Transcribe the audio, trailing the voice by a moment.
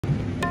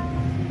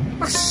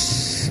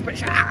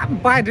पैसा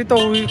बाइदे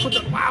तौरी खुद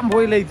पाम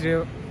बोय लेत्रे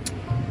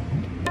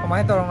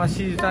कमाय तौर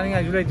ngasi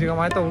चानिंगाय जु लेत्रे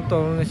कमाय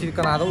तौर ngasi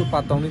कनादा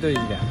उत्पाद तौनी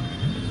तोयिदा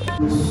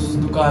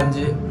दुकान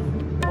जे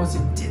मोसे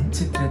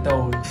चित्रे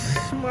तौरी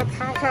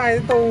माथा खाय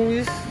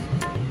तौरी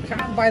सा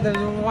बाइदे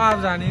जु वा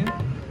जानि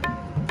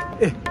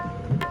ए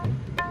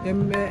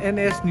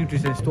MNS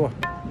nutrition store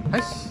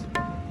हाइस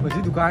मसी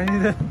दुकान नि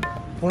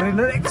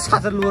foreigner एक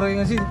साथ लुरै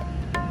ngasi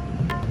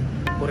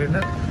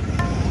foreigner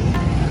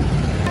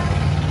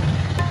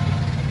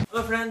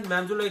Hello friend, I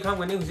am Julai Khang.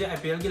 When you say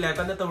IPL ki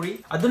leirekanda tawri,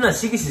 aduna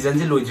sigi season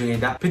je loi jringai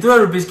da.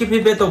 ₹50 ki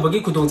feedback to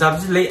bagi khudong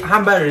chab lei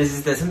hamba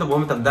registration to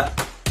bom tam da.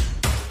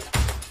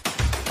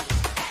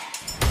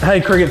 Hey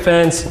cricket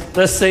fans,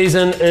 this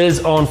season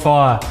is on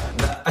fire.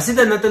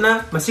 Asida natana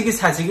masigi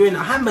sachi gi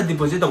oina hamba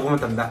deposit to bom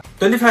tam da.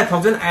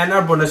 25,000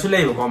 INR bonus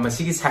lei ba ko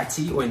masigi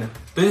sachi oina.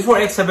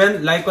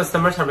 24/7 live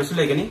customer service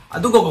lei gani.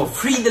 Adugo ko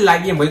free the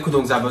live yem bai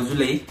khudong chab ju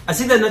lei.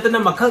 Asida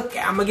natana makhal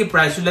kamagi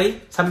price lei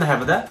samna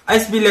habada.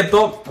 SB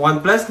laptop,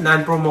 OnePlus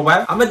 9 Pro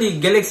mobile, amadi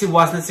Galaxy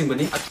Watch na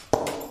singani.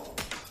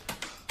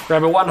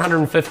 Grab a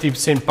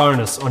 150%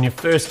 bonus on your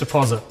first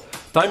deposit.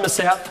 Don't miss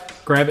out,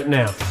 grab it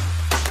now.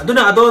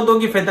 Aduna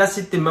adongi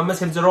fantasy team mama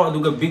semjaro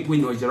aduga big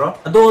win hoijaro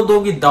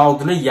adongi daw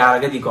duna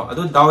yaraga diko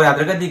adu daw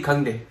yadraga di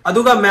khangde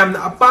aduga ma'am na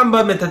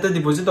apamba method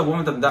deposit to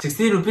bom tamda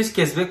 ₹60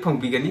 cashback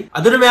phongbigani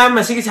aduna ma'am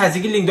masigi saji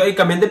gi link do I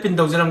comment pin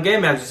tawjaram ge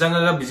ma'am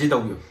sangaga visit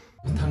tawbiyo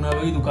thangna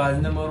bagi dukan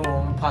na maro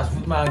fast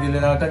food ma gele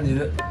ra kan ji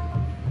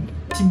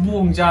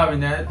tibong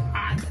jabina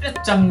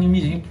chang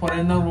mi ji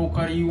foreigner ro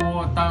kari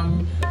wo tang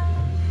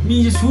mi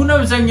suna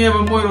sange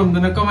ba moirom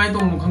dana kamai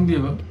tong no khangde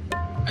ba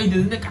I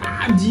didn't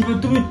come deeper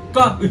to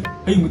it.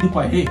 Hey, with the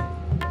quiet. Hey,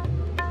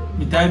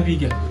 me time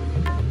bigger.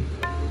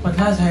 But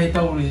has I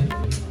told you?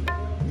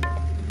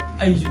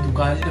 I used to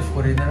call it a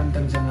foreigner and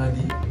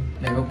Tanzanadi,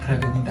 like a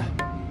pregnant.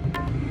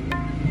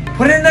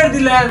 Foreigner,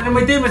 the lad,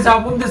 my name is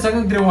up on the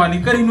second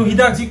Drewani, Karino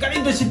Hidachi,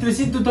 carrying the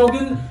citrusy to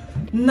token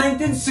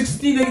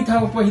 1960. They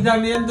talk for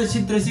Hidani and the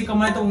citrusy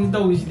command on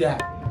the is there.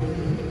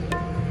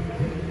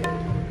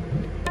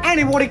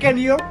 Anybody can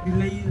hear?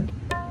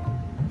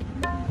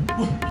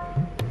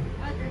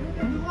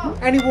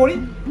 Anybody?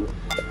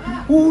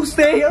 Who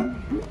stay here?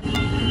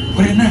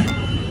 Foreigner.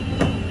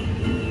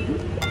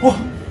 Oh,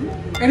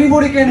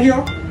 anybody can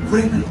hear?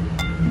 Foreigner.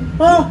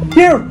 Oh,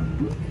 here.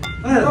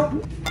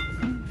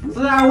 So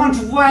I want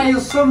to buy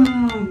some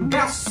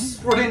gas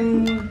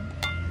protein.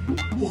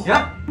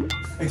 Yeah.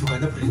 I took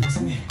the foreigner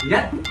sange.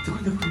 Yeah. Took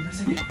the foreigner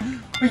sange.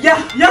 Yeah.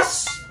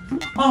 Yes.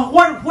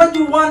 What do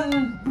you want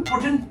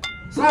protein?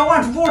 So I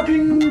want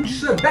protein.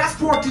 Best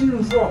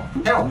protein for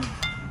health.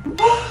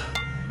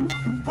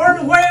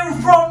 Where are you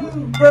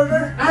from,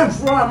 brother? I'm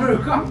from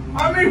America.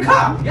 America?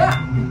 Yeah.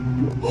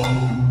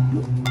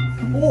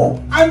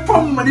 Oh, I'm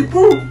from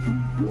Manipur.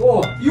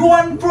 Oh, you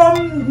want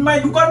from my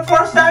dukan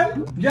first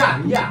time? Yeah.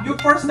 You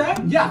first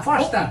time? Yeah,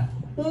 first time.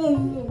 Oh,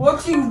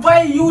 what you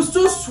buy? You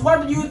choose.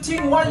 What do you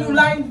think? What you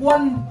like?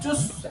 One,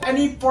 just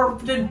any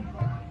protein.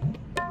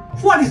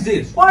 What is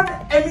this? What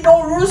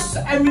amino roots?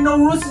 Amino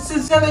roots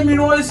is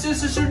amino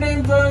acids.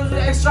 Name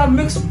extra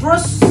mix,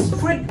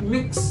 fruit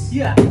mix.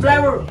 Yeah,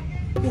 flavor.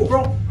 Oh,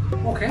 bro.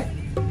 Okay.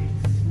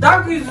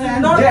 Dark is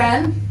not.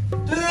 Then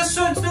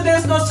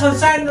there's no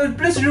sunshine.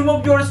 Please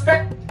remove your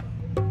respect.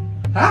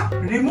 Huh?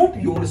 Remove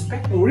your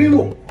respect. Oh,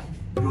 remove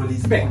your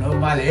respect. No,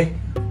 Malay.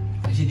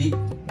 Actually,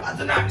 I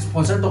don't know.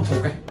 Sponsor don't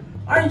okay.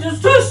 I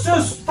just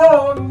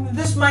for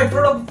this my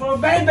product for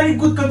very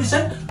good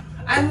condition.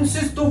 And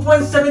since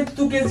 2.72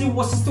 kg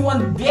was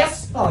 61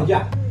 base. Oh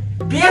yeah.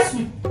 Base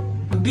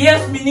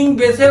meaning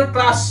basal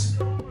class.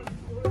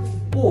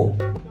 Oh.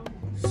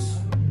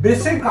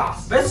 Basic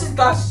class.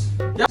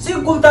 Yeah. See,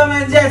 Gulta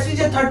man, see,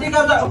 30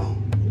 ka.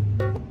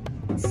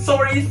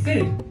 Sorry.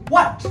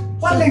 What?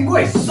 What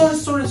language?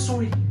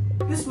 Sorry.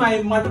 This is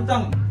my mother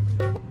tongue.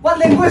 What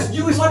language do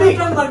you speak?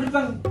 Mother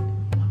tongue.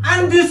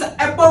 And this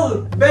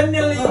apple,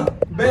 vanilla.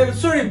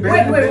 Sorry.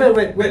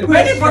 Wait.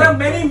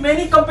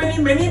 Many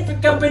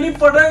company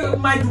product.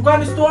 My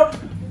dukan store,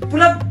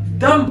 pull up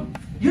dumb.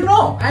 You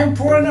know, I'm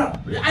foreigner.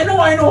 I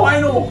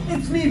know.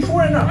 It's me,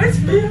 foreigner. It's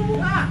me.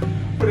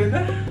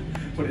 Foreigner.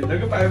 Foreigner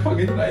ka tayo pag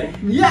ito ay?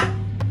 Yeah.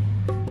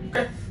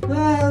 Okay.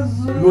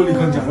 Loli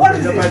kang dyan. What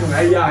is it?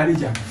 Ay,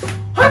 dyan.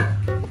 Hug.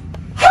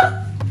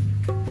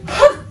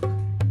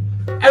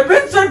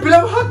 Adventure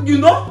film hug, you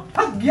know?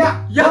 Hug,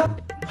 yeah.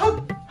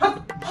 Hug.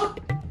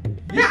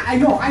 Yeah, I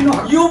know.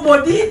 Your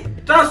body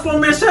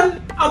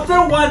transformation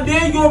after one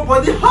day, your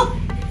body hug.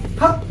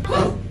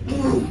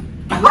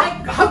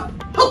 Like hug.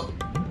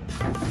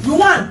 You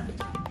want?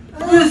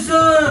 Yes,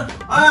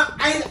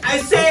 I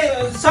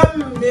say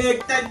some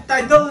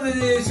title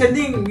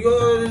sending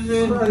your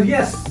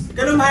yes.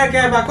 Can you make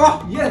back?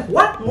 Yes.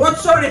 What?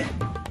 Sorry.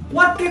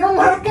 What can you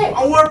make?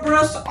 Our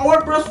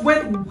plus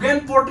weight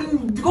gain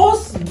protein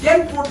because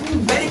gain protein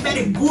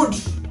very good.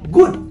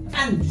 Good.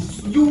 And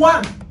you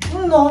want?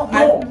 No.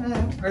 I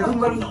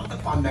don't know the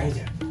fun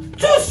manager.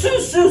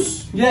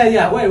 Choose.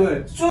 Yeah.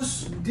 Wait.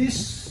 Choose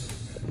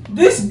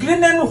this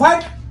green and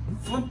white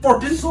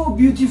protein. So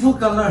beautiful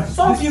color.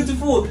 So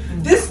beautiful.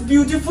 This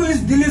beautiful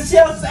is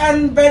delicious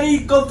and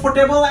very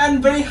comfortable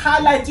and very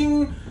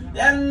highlighting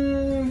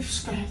and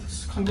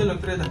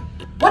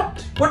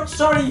what? What?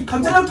 Sorry,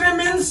 kanjilatre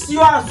means you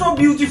are so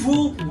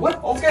beautiful.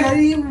 What?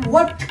 Okay.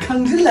 What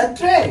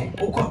kanjilatre?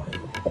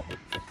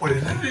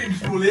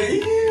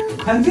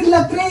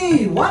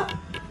 Kanjilatre. What?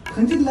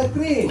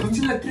 Kanjilatre.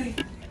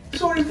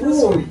 Sorry.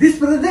 Oh, this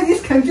product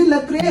is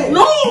kanjilatre.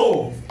 No,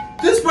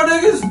 this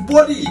product is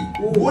body.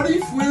 Oh.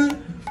 Body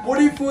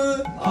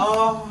full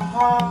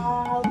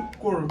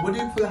hardcore. Body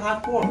full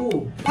hardcore.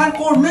 Oh.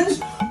 Hardcore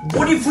means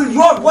body full.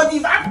 Your body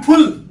is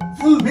full.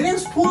 Full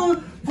means full.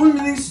 Full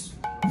means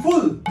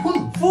full.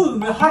 Full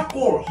means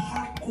hardcore.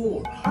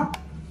 Hardcore.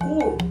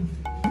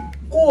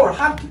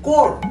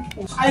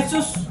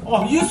 Isus.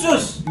 Oh, you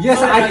sus. Yes,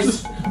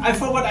 Isus. I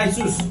forgot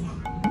Isus.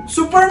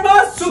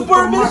 Superman.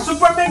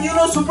 You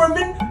know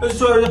Superman?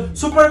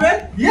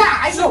 Superman? Yeah,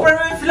 I know.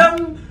 Superman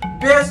film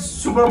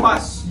based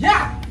Supermass.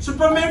 Yeah.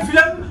 Superman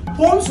film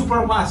from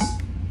Supermass.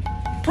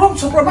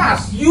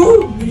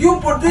 You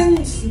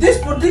this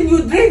protein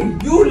you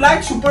drink. You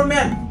like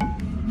Superman.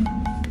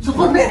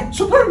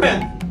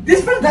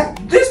 This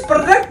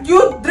product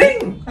you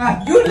drink.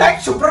 You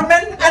like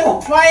Superman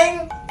and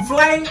flying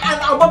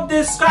and above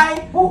the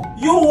sky.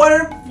 You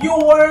were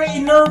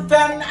inner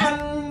fan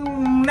and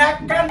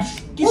naked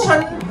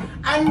kitchen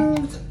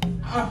and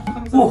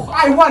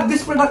I want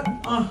this product.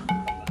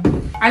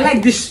 I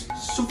like this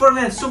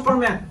Superman.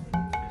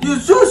 You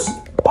choose.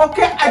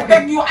 Okay, I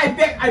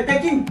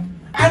packing.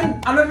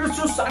 And another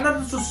choose.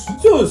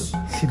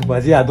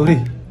 Sirbaji adori.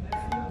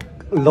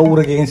 Lower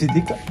again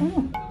city.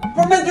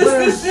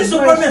 This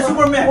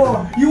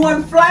Superman. You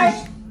want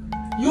fly?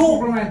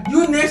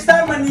 You next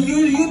time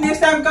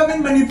come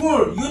in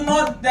Manipur. You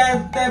not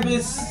that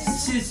is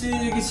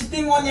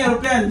sitting on the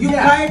airplane.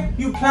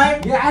 You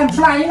fly. Yeah, I'm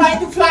flying.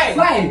 Fly.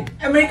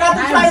 America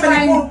to fly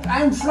Manipur.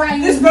 I'm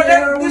flying. This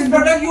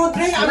product you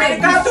drink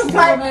America to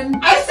fly.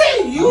 I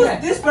say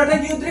this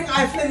product you drink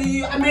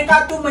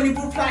America to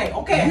Manipur fly.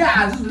 Okay.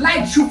 Yeah,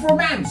 like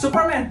Superman.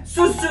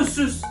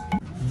 Sus.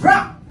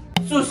 Rock.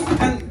 Sus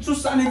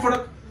and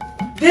product.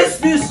 This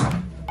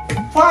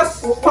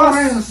Fast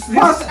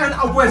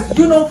and West.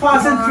 You know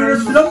Fast and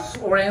Furious film?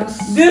 Orange.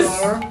 This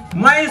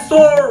my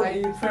store.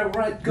 My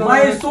favorite color.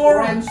 My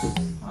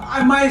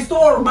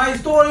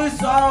store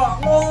is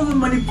all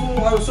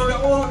Manipur. Sorry,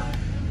 all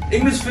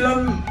English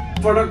film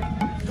product.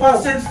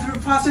 Fast and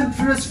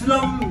Furious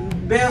film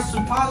best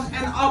fast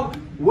and up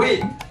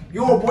way.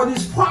 Your body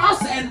is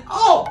fast and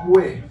up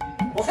way.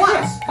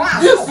 Fast.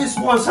 This is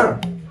sponsor.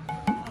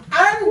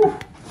 And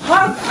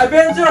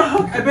Avenger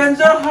Hug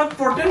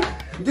protein.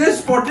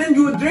 This protein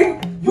you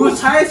drink, your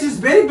size is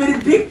very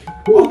big.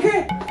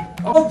 Okay.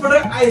 Our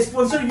product I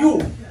sponsor you.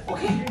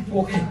 Okay.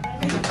 You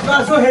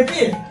are so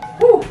happy.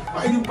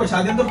 I do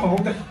paisa them the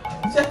phone.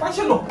 Say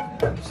twsanlo.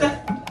 Say.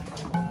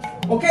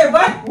 Okay,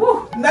 bye.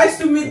 Nice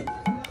to meet.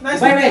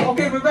 Bye.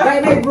 Okay,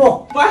 bye. Bye,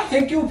 bro. Bye.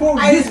 Thank you for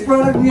this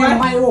product near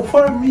my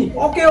offer me.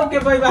 Okay,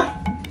 bye.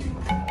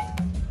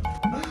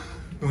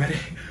 Nungare.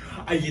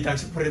 I eat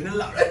that protein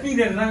la.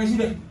 Pingin na ngi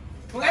sini.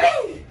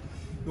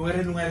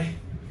 Nungare.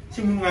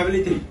 Simu ngai beli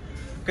ti.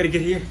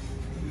 Kari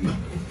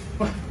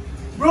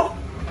Bro.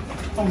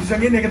 Ông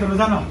sang này cái tao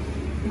ra nào.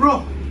 Bro,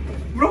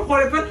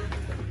 what happened?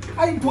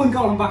 I phone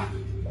kau lamba.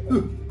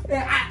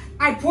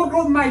 I phone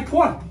on my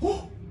phone.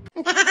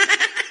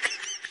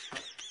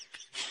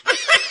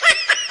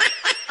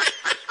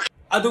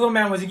 Aduga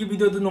मैं मुझे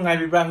video तो नंगाई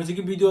बिब्रा मुझे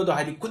video तो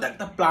Heidi कुदक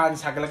ता plan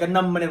सागला का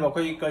नम मने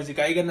बाकोई कर्जी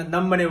का eigen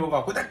नम मने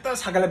बाको कुदक ता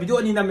सागला video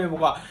अनि नमे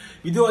बाको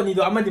video अनि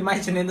तो अमदी माइ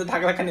चैनल तो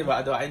थागला कने बा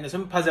अदो आइना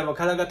सम फजाबा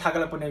खलागा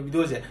थागला पने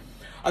video से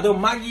अदो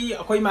मागी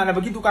अखोई माना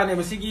बगी दुकान ने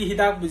बसिगी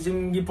हिदाक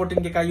बिजिंगी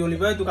पोर्टिंग के का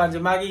योलिबा दुकान से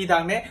मागी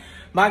हिदाक ने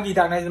मागी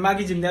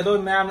जिमने दो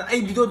मैम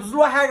आई video तो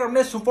लो हाय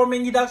हमने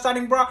सुपरमैन हिदाक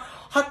चानिंग ब्रा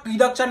हक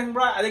हिदाक चानिंग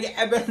ब्रा अदगे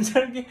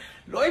एवेंजर की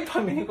लोई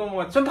फंगने को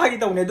मो सम फागी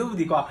तौने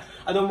दुबदी को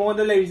अदो मोद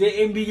ले जे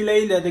एमबी की ले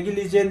अदगे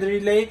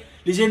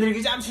legendary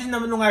की जाम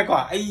सिजन नुंगाई को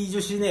आई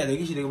जो सिने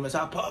अदगी सिदे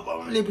मसा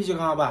फबम ले पिजो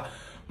खाबा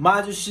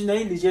मा जो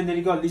सिने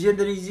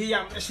legendary जी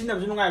याम सिने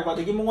नुंगाई को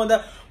अदगी मोद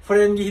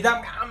फ्रेंड की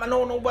हिदाक याम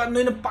नो बा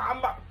नोइना पाम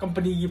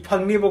कंपनी की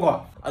फंगने बको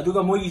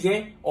अदुगा मोई जे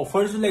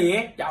ऑफर सु लेये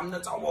यामना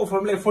चाव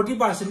ऑफर ले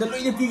 40% द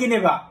लोइने पिगने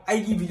बा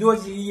आई की वीडियो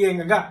जी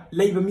येंगा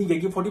लेबा मी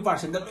की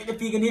 40% द लोइने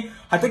पिगनी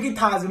हतकी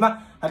थाजमा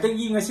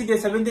हतकी ngasi de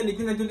 17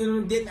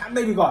 18 date याम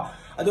लेबी को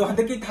अदो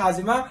हतकी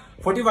थाजमा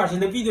 40%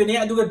 द वीडियो ने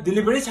अदुगा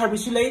डिलीवरी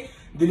सर्विस ले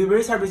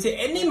delivery service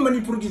any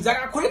Manipur की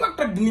जगह कोई वक्त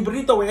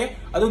delivery तो है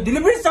अदो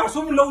delivery चार्ज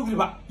हम लोग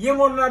दिबा ये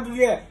मोन ना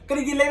दिए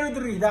करी की लेरो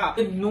दिदा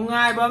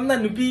नुंगाई बम ना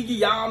नुपी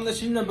की याम ना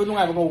सिन ना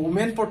नुंगाई बा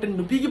women protein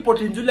नुपी की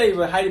protein जो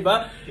लेबा हाइबा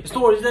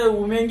स्टोरेज दा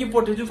women की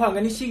protein जो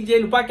फांगनी सिग जे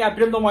नुपा क्या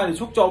प्रेम दो माले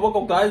सुक चौबा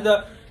कोक्ता दा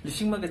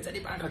लिसिंग मा गचरी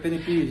बा खते ने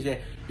पी जे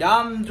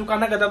याम जो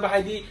काना गदा बा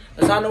हाइदी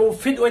सानो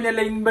फिट ओइने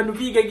लेबा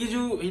नुपी के की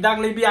जो हिदाक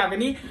लेबी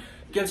आगनी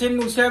कैल्शियम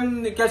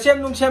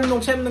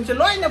नुंसेम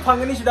लोइना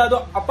फांगनी सिदा दो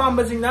अपाम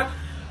बजिंगना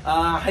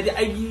हाइदि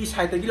आइगी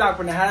साइड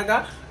लापने हारगा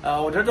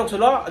ऑर्डर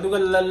तौसलो अदुगा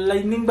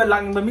लाइनिंग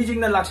लांग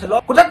मीजिंग लाक्सलो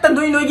कुदक तन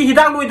नोई की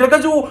हिदाक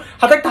लोइद्रगजु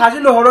हतक थाजे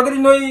लोहरगदि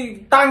नोई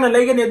तांगना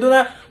लेगने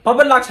अदुना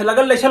फबन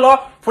लाक्सलगा लेसलो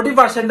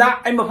 40% दा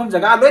आई मफम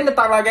जगह लोइना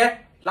तागलागे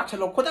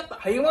लाक्सलो कुदक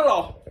हयंगलो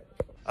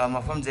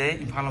मफम जे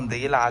इम्फाल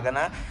लमदगी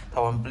लागना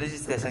थवन पुलिस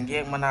स्टेशन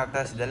की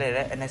मनाकता सिदा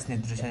लेरे एनएस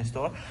न्यूट्रिशन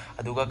स्टोर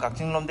अदुगा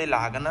काक्चिंग लमदे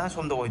लागना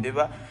सोमदो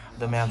ओइदेबा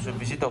द मैम सु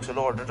विजिट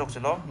तौसलो ऑर्डर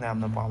तौसलो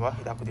मैम न पाबा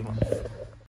हिदाक खुदिमा